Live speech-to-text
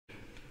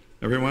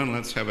Everyone,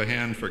 let's have a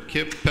hand for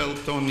Kip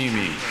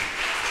Peltoniemi.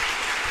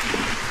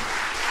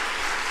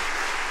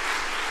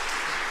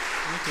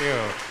 Thank you.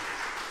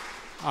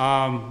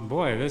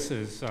 Boy, this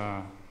is,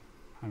 I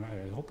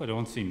hope I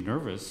don't seem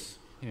nervous.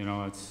 You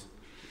know, it's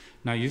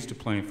not used to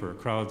playing for a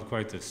crowd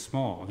quite this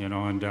small, you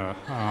know, and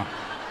I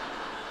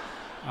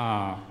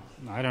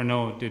don't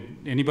know, did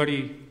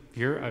anybody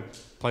here, I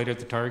played at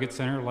the Target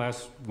Center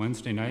last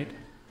Wednesday night?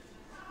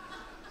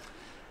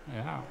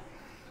 Yeah.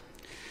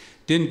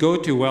 Didn't go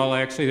too well,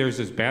 actually. There was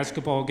this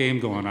basketball game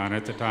going on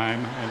at the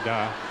time,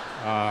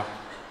 and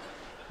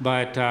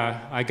but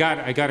I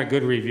got a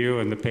good review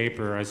in the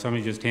paper.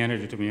 Somebody just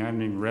handed it to me. I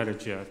haven't even read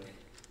it yet.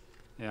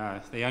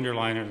 Yeah, they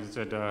underlined it and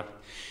said, an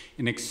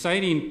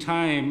exciting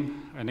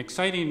time, an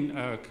exciting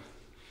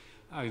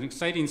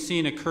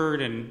scene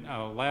occurred in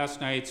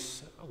last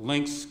night's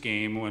Lynx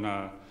game when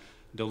a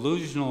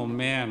delusional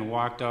man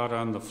walked out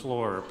on the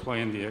floor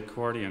playing the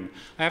accordion.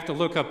 I have to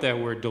look up that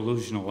word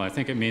delusional. I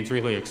think it means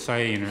really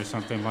exciting or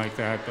something like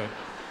that. But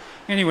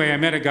anyway, I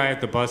met a guy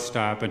at the bus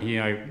stop, and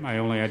I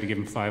only had to give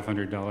him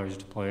 $500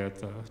 to play at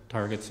the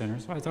Target Center,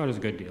 so I thought it was a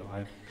good deal.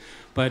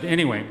 But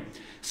anyway,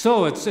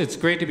 so it's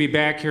great to be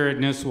back here at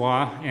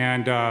Nisswa,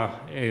 and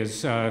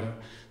as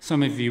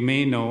some of you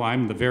may know,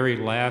 I'm the very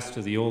last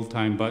of the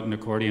old-time button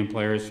accordion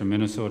players from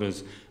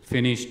Minnesota's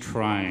Finnish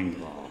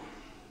Triangle.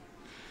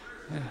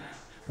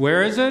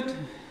 Where is it?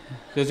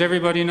 Does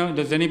everybody know?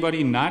 Does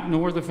anybody not know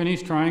where the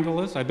Finnish Triangle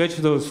is? I bet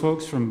you those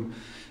folks from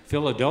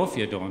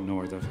Philadelphia don't know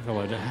where the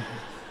Philadelphia.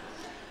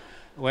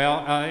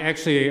 Well,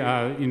 actually,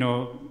 you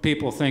know,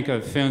 people think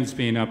of Finns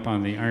being up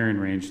on the Iron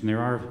Range, and there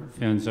are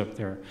Finns up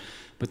there,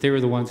 but they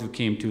were the ones who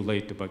came too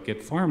late to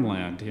get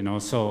farmland, you know.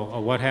 So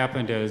what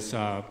happened is,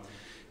 in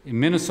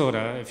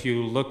Minnesota, if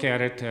you look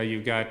at it,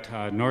 you've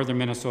got northern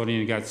Minnesota and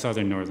you've got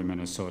southern northern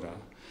Minnesota.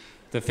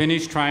 The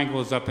Finnish Triangle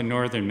is up in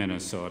northern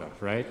Minnesota,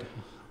 right?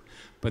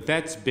 But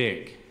that's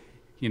big.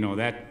 You know,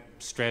 that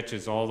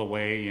stretches all the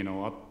way, you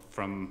know, up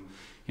from,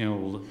 you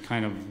know,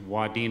 kind of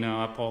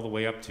Wadena up all the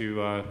way up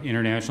to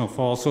International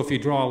Falls. So if you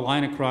draw a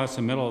line across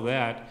the middle of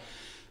that,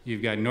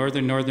 you've got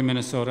northern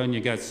Minnesota and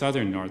you've got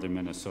southern northern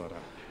Minnesota.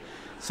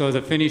 So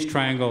the Finnish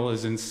Triangle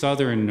is in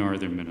southern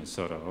northern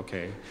Minnesota,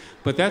 okay?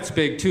 But that's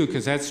big too,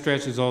 because that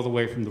stretches all the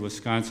way from the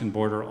Wisconsin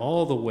border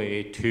all the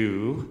way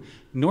to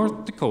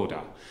North Dakota.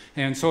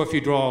 And so if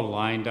you draw a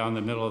line down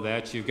the middle of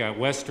that, you've got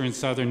western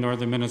southern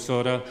northern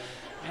Minnesota,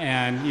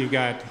 and you've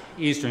got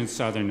eastern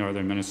southern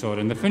northern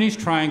Minnesota. And the Finnish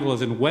Triangle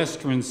is in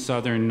western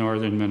southern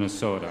northern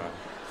Minnesota.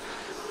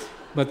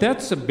 But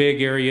that's a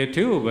big area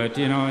too, but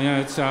you know,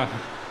 it's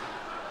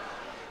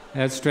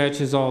that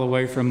stretches all the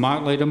way from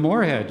Motley to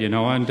Moorhead, you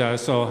know, and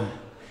so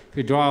if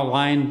you draw a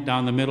line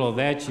down the middle of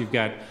that, you've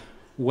got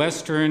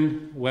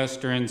western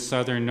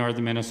southern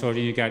northern Minnesota,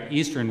 you've got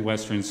eastern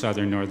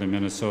southern northern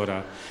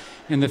Minnesota.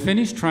 And the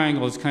Finnish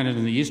Triangle is kind of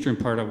in the eastern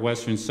part of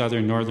western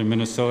southern northern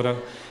Minnesota,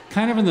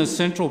 kind of in the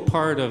central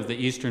part of the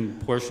eastern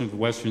portion of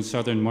western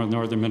southern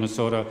northern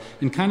Minnesota,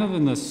 and kind of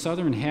in the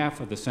southern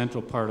half of the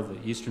central part of the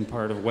eastern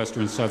part of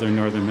western southern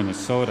northern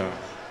Minnesota.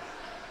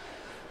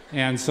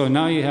 And so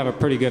now you have a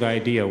pretty good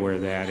idea where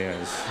that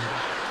is.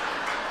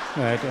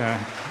 But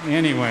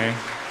anyway,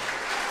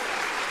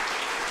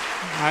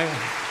 I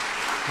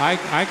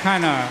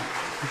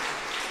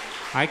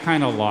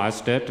kind of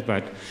lost it,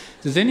 but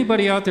does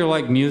anybody out there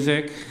like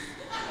music?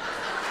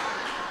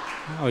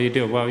 Oh, you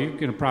do? Well, you're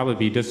going to probably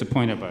be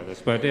disappointed by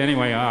this. But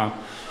anyway,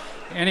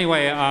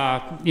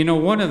 you know,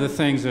 one of the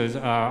things is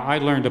I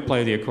learned to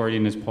play the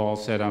accordion, as Paul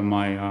said, on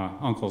my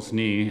uncle's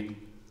knee,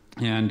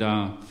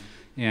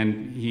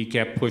 and he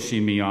kept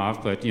pushing me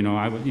off. But you know,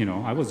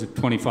 I was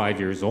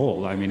 25 years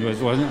old. I mean,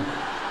 it wasn't,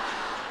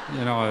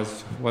 you know,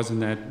 it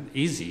wasn't that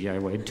easy. I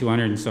weighed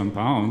 200 and some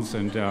pounds,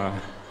 and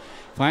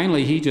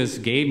finally he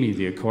just gave me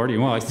the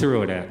accordion. Well, I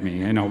threw it at me,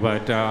 you know,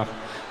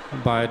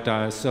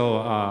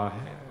 so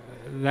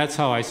that's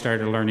how I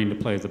started learning to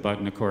play the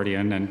button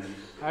accordion. And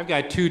I've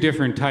got two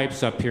different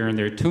types up here, and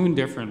they're tuned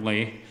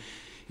differently.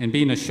 And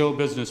being a show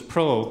business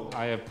pro,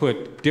 I have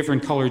put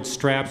different colored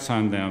straps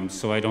on them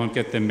so I don't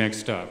get them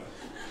mixed up.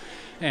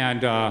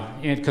 And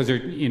because they're,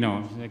 you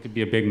know, that could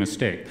be a big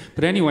mistake.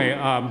 But anyway,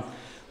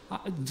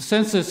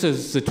 since this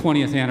is the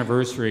 20th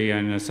anniversary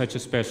and such a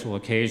special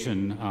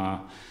occasion,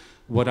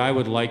 what I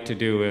would like to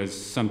do is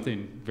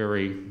something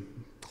very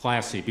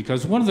classy,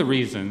 because one of the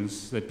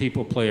reasons that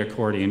people play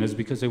accordion is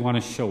because they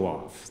want to show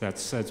off.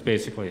 That's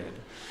basically it.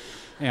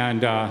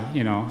 And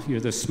you know, you're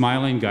the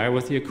smiling guy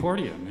with the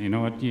accordion. You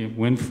know, you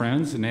win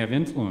friends and have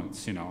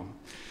influence. You know,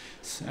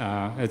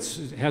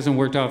 it hasn't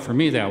worked out for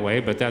me that way,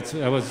 but that's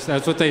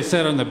what they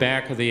said on the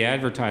back of the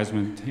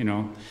advertisement. You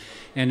know,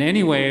 and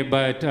anyway,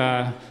 but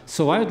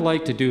so I'd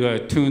like to do a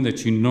tune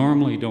that you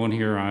normally don't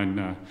hear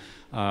on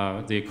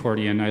the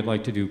accordion. I'd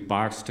like to do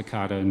Bach's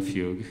Toccata and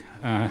Fugue,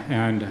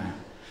 and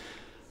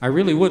I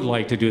really would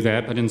like to do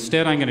that, but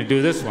instead I'm going to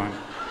do this one.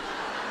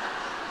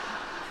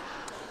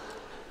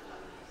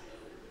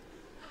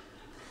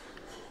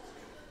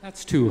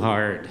 That's too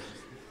hard.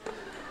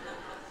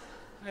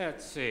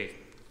 Let's see.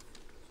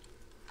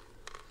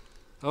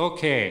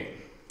 Okay.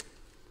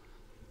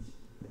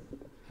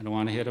 I don't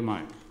want to hit a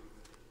mic.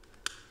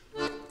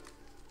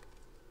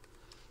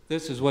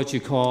 This is what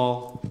you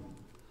call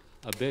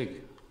a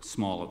big,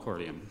 small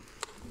accordion.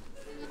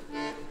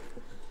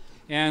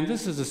 And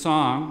this is a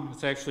song,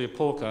 it's actually a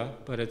polka,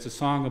 but it's a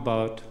song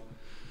about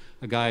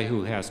a guy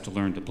who has to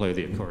learn to play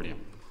the accordion.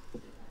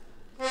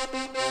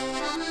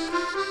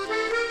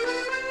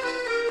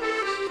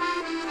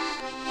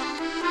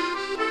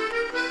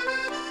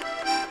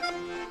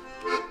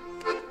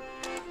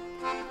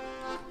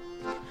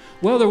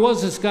 Well, there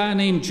was this guy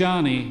named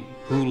Johnny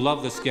who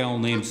loved this gal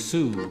named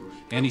Sue,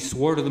 and he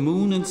swore to the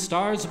moon and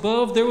stars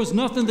above there was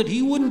nothing that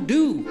he wouldn't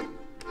do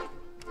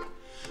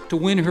to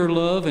win her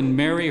love and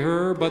marry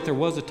her, but there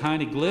was a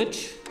tiny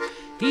glitch.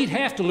 He'd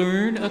have to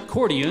learn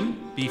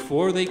accordion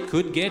before they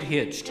could get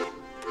hitched.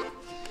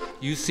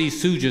 You see,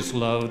 Sue just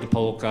loved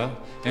polka,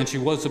 and she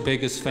was the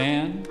biggest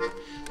fan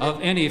of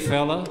any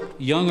fella,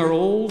 young or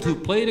old, who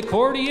played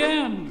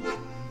accordion.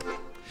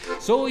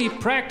 So he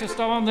practiced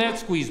on that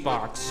squeeze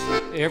box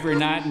every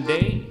night and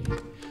day,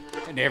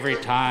 and every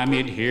time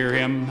you'd hear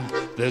him,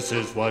 this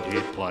is what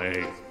he'd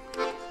play.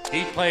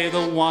 He'd play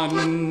the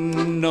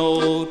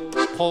one-note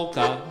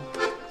polka,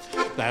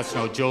 that's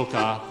no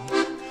joker,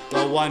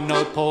 the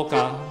one-note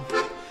polka.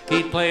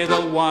 He'd play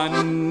the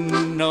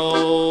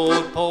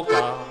one-note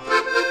polka,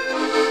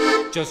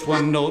 just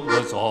one note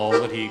was all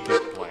that he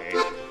could play.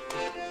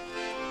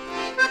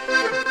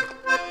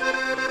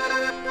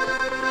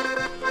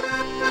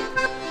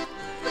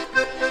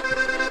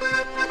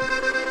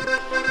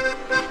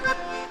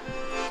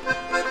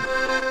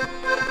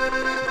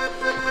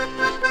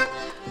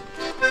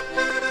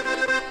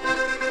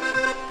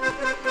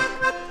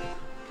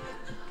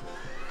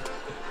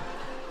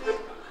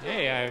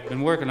 I've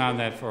been working on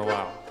that for a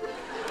while.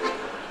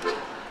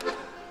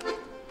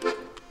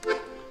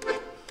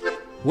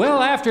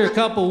 Well, after a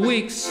couple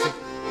weeks,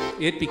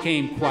 it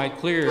became quite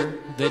clear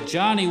that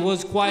Johnny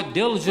was quite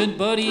diligent,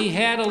 but he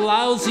had a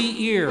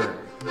lousy ear.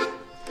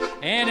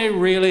 And it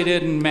really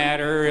didn't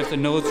matter if the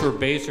notes were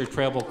bass or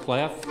treble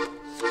clef.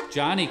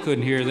 Johnny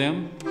couldn't hear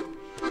them.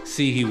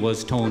 See, he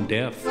was tone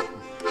deaf.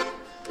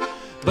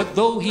 But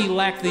though he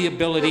lacked the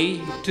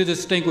ability to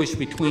distinguish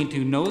between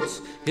two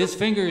notes, his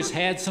fingers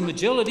had some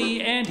agility,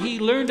 and he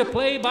learned to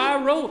play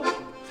by rote.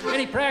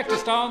 And he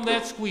practiced on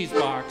that squeeze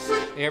box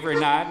every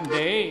night and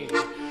day.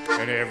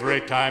 And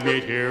every time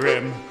you'd hear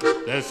him,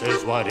 this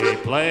is what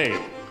he'd play.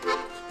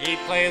 He'd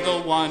play the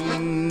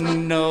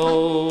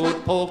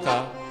one-note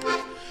polka.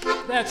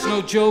 That's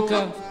no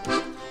joker,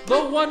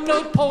 the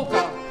one-note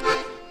polka.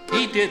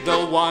 He did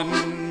the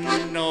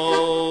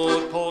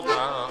one-note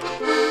polka.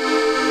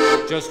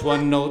 Just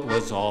one note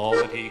was all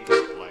that he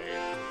could play.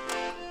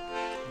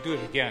 Do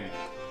it again.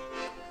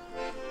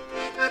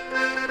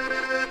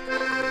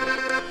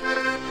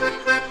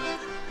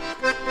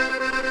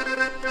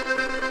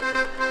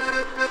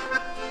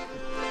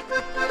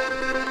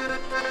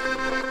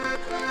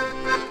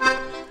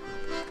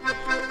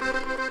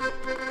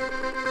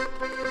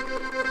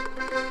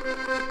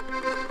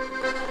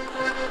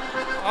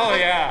 Oh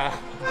yeah.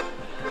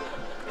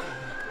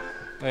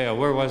 Oh yeah,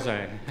 where was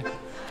I?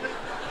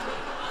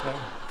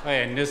 Oh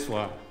yeah,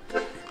 Nisswa.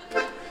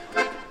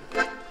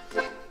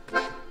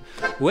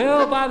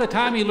 Well, by the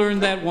time he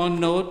learned that one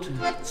note,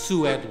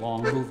 Sue had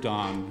long moved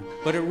on.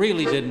 But it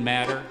really didn't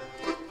matter,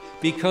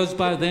 because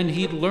by then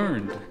he'd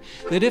learned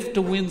that if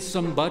to win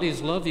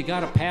somebody's love, you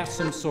gotta pass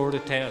some sort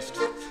of test.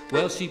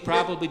 Well, she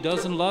probably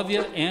doesn't love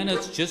you, and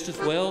it's just as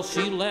well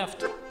she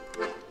left.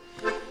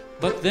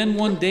 But then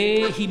one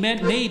day he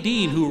met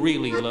Nadine, who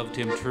really loved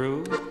him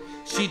true.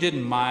 She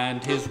didn't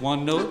mind his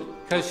one note,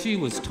 'cause she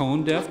was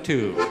tone deaf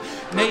too.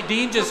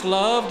 Nadine just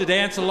loved to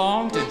dance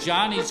along to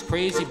Johnny's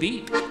crazy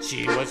beat.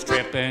 She was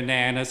tripping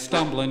and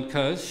a-stumbling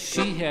 'cause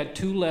she had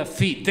two left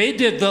feet. They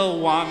did the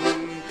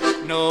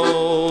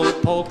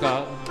one-note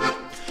polka.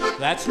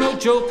 That's no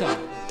joker,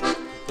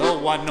 the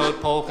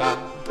one-note polka.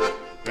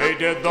 They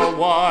did the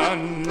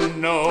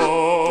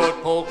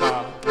one-note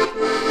polka.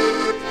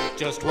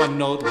 Just one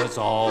note was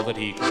all that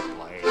he could play.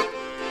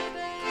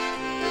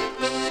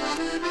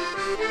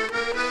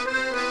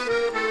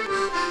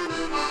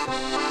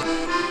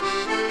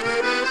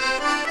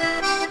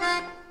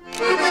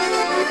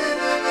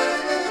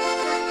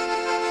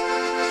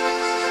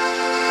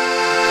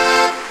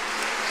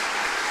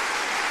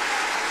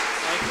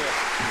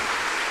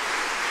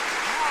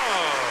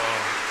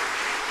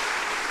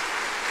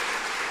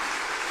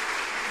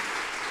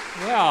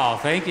 Well,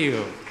 thank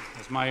you.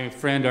 As my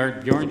friend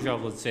Art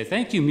Bjornfeld would say,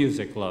 thank you,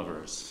 music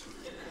lovers.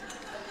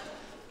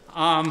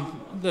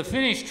 The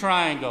Finnish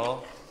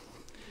Triangle,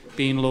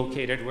 being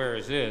located where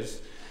it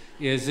is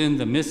in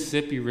the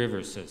Mississippi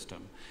River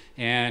system.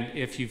 And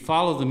if you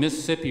follow the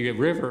Mississippi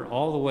River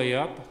all the way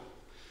up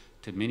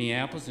to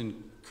Minneapolis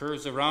and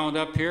curves around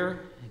up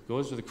here, it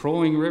goes to the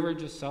Crowing River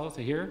just south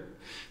of here.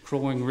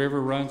 Crowing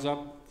River runs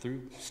up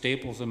through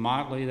Staples and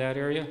Motley, that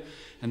area.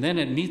 And then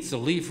it meets the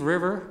Leaf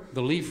River.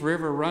 The Leaf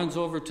River runs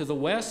over to the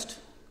west,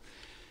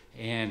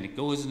 and it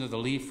goes into the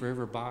Leaf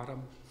River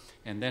bottom,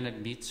 and then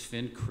it meets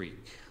Finn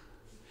Creek.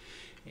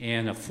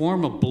 And a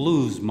form of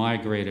blues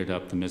migrated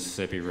up the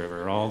Mississippi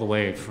River all the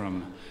way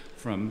from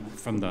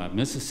the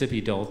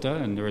Mississippi Delta,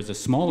 and there was a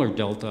smaller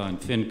delta on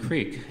Finn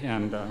Creek,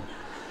 and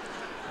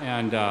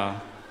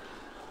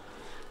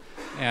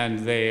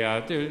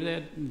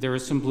there were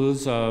some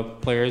blues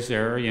players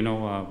there, you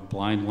know,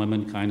 Blind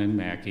Lemon, and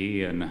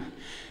Mackey,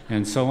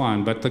 and so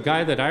on. But the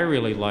guy that I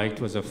really liked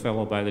was a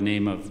fellow by the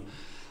name of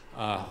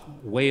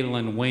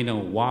Waylon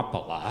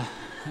Wapala,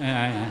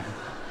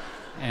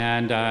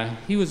 and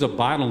he was a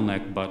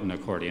bottleneck button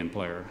accordion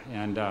player,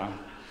 and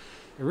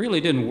it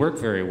really didn't work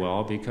very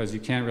well because you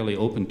can't really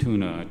open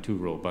tune a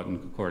two-row button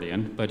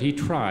accordion, but he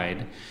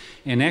tried.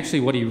 And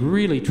actually what he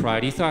really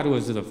tried, he thought it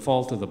was the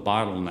fault of the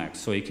bottlenecks,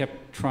 so he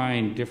kept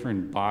trying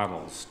different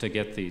bottles to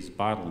get these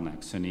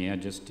bottlenecks, and he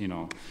had just, you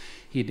know,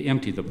 he'd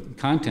empty the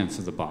contents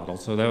of the bottle,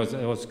 so that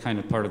was kind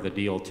of part of the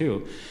deal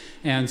too.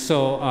 And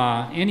so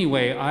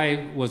anyway,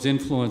 I was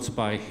influenced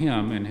by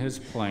him and his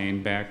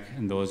playing back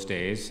in those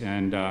days,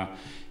 and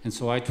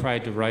so I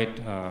tried to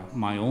write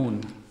my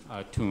own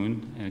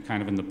tune, and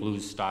kind of in the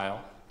blues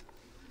style.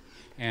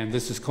 And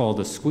this is called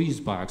the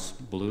Squeezebox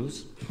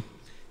Blues.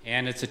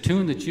 And it's a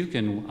tune that you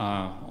can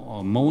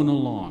moan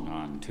along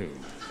on, too.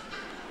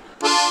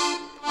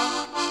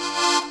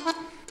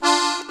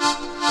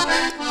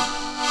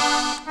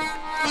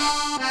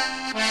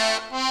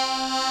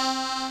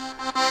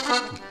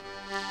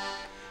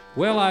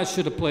 Well, I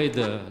should have played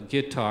the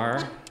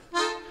guitar,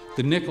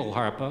 the nickel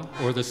harpa,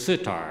 or the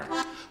sitar.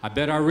 I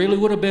bet I really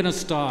would have been a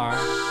star.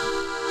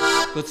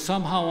 But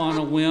somehow on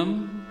a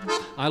whim,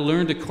 I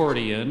learned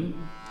accordion,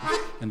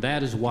 and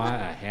that is why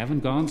I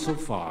haven't gone so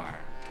far.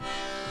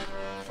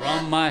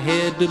 From my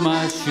head to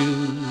my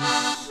shoes,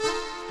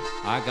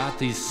 I got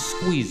these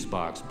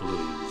squeezebox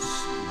blues.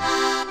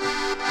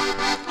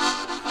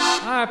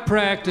 I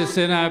practice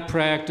and I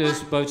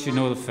practice, but you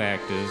know the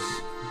fact is,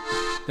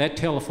 that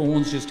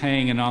telephone's just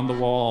hanging on the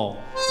wall.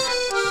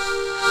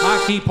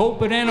 I keep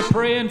hoping and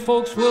praying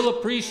folks will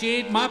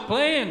appreciate my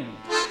playing.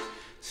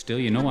 Still,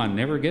 you know, I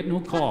never get no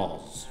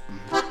calls.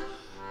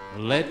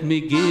 Let me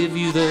give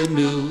you the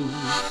news.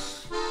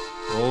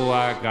 Oh,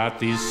 I got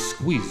these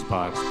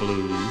squeezebox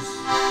blues.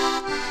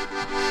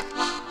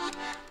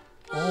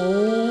 Oh,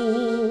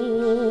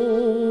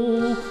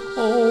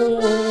 oh,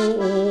 oh,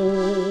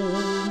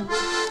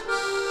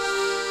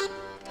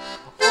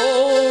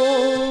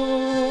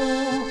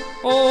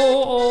 oh, oh,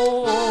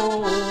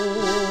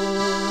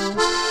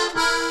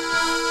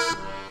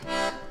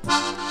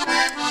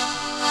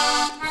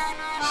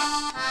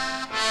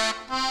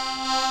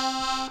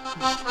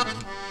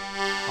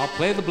 I'll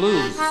play the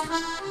blues.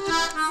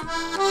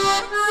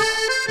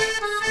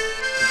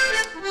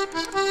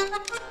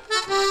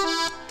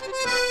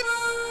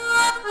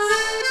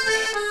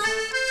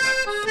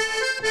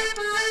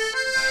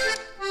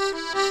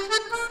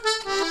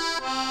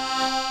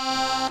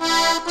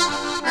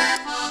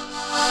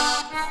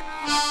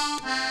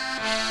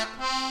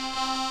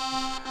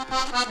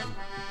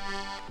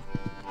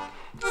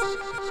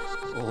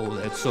 Oh,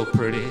 that's so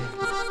pretty.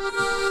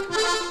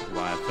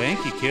 Why,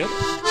 thank you, Kip.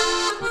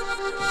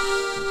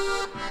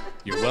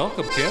 You're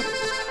welcome, Kip.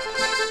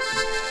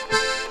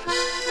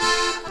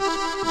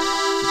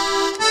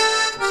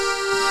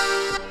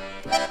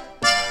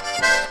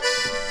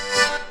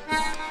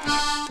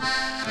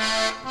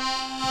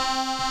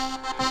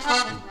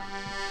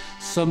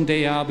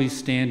 Someday I'll be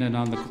standing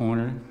on the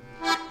corner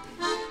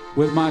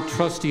with my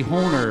trusty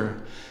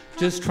honer,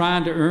 just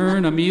trying to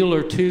earn a meal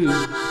or two.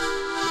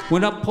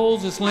 When up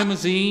pulls this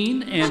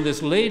limousine and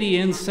this lady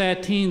in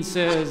sateen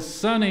says,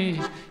 "Sonny,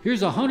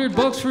 here's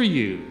 $100 for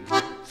you."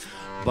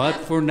 But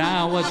for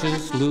now I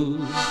just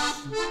lose.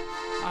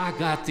 I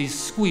got these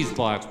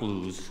squeezebox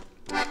blues.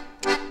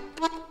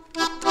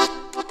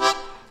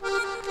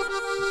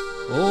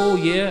 Oh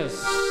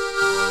yes,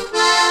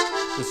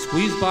 the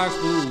squeezebox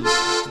blues.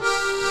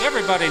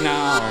 Everybody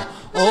now.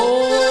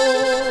 Oh.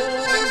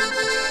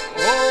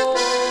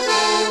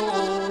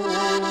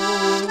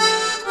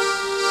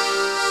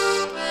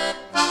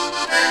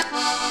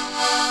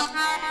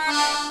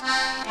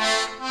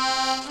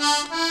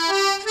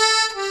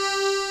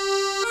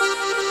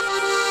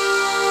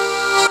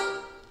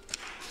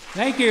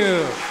 Thank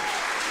you.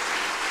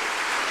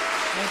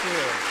 Thank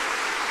you.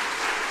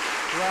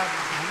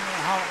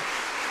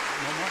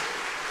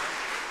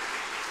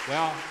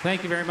 Well,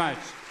 thank you very much.